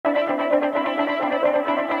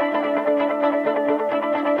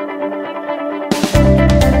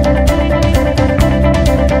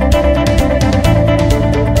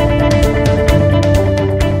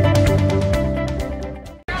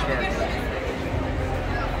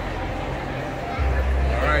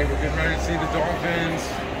to see the Dolphins.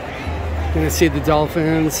 Gonna see the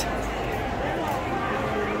Dolphins.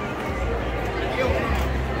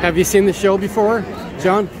 Have you seen the show before,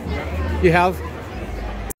 John? You have?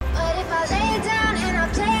 But if I lay down and I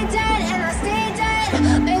play dead and I stay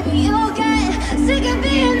dead, baby, you'll get sick of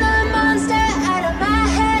being the monster out of my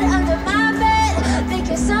head, under my bed,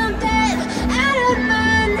 thinking something out of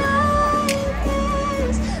my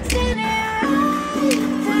nightmares, standing right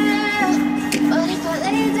there. But if I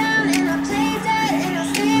lay down and I play dead and I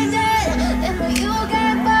stay dead, then will you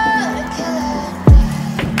get bored of killing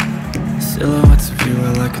me? Silhouettes of you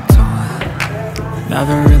are like a taunt.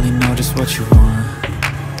 Never really know just what you want.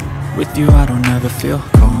 With you I don't ever feel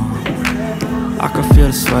calm. I can feel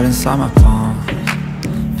the sweat inside my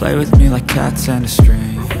palms. Play with me like cats and a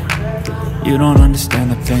string. You don't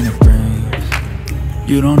understand the pain it brings.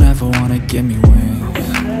 You don't ever wanna give me wings.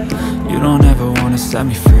 You don't ever wanna set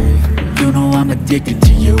me free. You know I'm addicted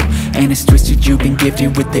to you, and it's twisted, you've been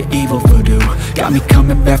gifted with the evil voodoo. Got me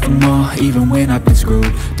coming back for more, even when I've been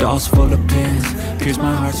screwed. Dolls full of pins, pierce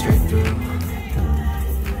my heart straight through.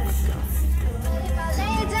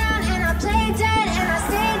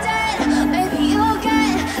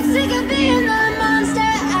 Sick of being the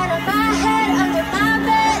monster out of my head, under my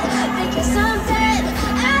bed, thinking something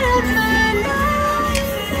out of my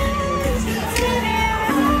nightmares, standing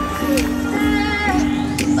right there.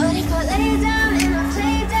 But if I lay down and I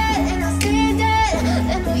play dead and I stay dead,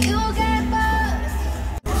 then will you get bored?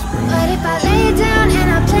 But if I lay down and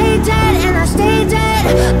I play dead and I stay dead,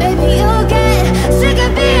 baby, you'll get sick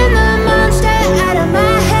of being the monster out of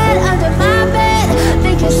my head, under my bed,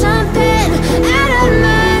 thinking something out of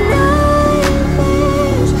my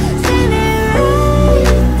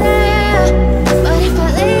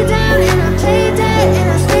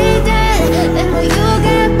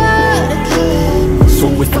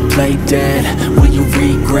play dead, will you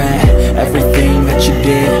regret everything that you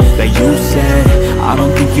did, that you said? I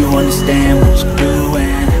don't think you understand what you're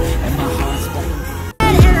doing, and my heart's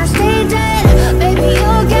and I stay dead, baby,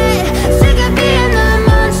 you'll get sick of being the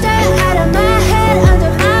monster out of my head,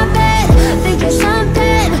 under my bed, thinking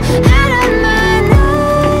something out of my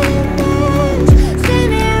nightmares,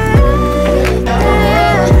 standing right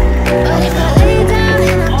there. But if I lay down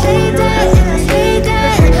and I play dead and I stay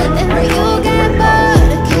dead, then will you get bored?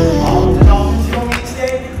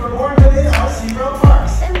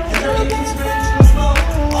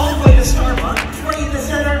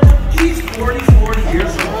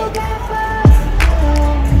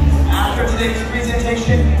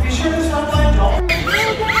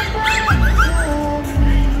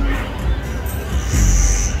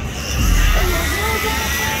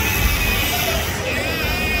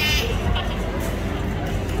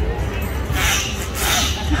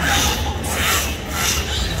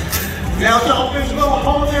 Now, dolphins will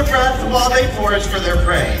hold their breath while they forage for their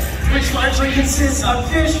prey, which largely consists of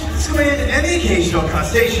fish, squid, and the occasional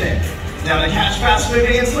crustacean. Now, to catch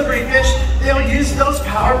fast-moving and slippery fish, they'll use those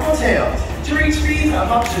powerful tails to reach speeds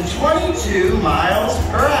of up to 22 miles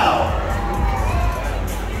per hour.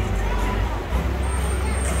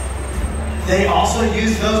 They also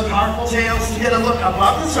use those powerful tails to get a look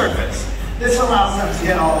above the surface. This allows them to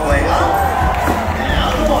get all the way up and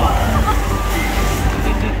out of the water.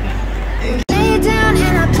 Down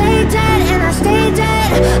and I play dead and I stay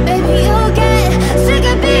dead, baby, you'll get sick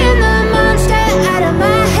of being the monster out of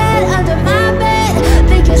my head, under my bed,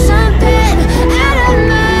 thinking something out of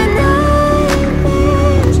my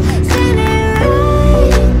nightmares, standing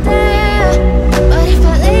right there. But if I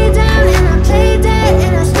lay down and I play dead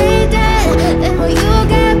and I stay dead, then will you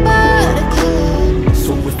get bored of killing?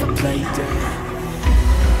 so if I play dead.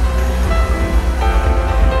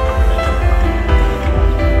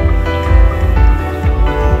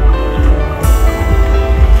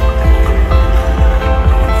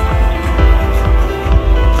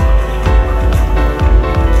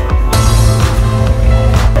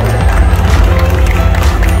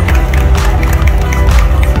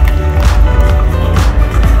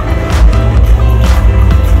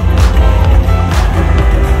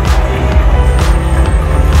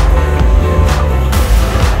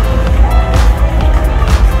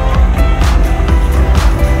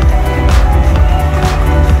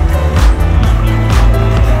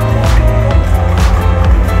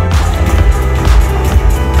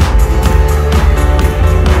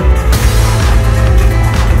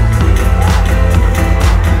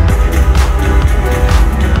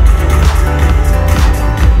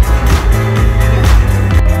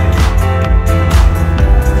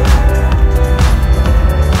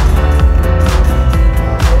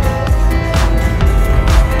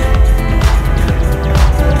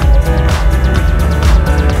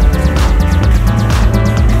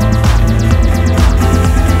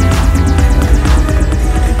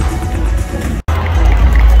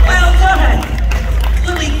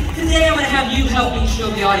 show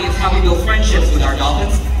the audience how we build friendships with our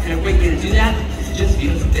dolphins, and a great way to do that is to just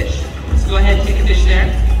feed them some fish. So go ahead and take a fish there,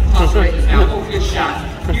 toss it right in his mouth. Oh, good shot.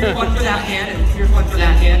 Here's one for that hand, and here's one for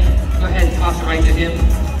that hand. Go ahead and toss it right to him.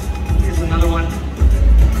 Here's another one.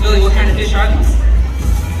 Lily, what kind of fish are these?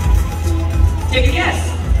 Take a guess.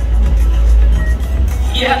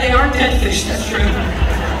 Yeah, they are dead fish, that's true.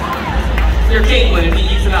 They're Caitlin, and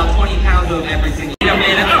he eats about 20 pounds of them every single day.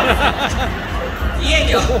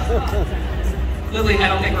 Diego! Lily, I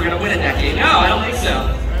don't think we're going to win at that game. No, I don't think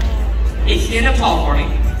so. Hey, stand up tall for me.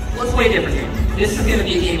 Let's play different here. This is going to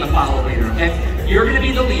be a game of follow leader, okay? You're going to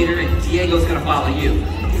be the leader, and Diego's going to follow you.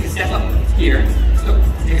 Take a step up here.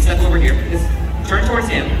 Take a step over here. Just turn towards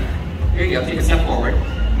him. Here you go. Take a step forward.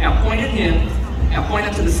 Now point at him. Now point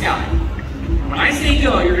up to the sky. When I say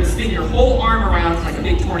go, you're going to spin your whole arm around like a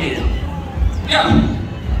big tornado. Go!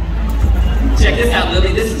 Check this out,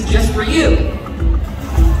 Lily. This is just for you.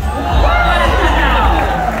 Wow!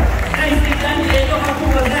 Nicely done, Diego. How cool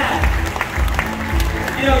was that?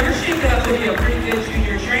 You know, you're shaping up to be a pretty good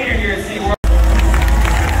junior trainer here at SeaWorld.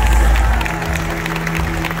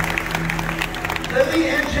 Lily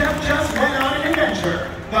and Jeff just went on an adventure.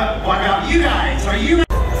 But what about you guys? Are you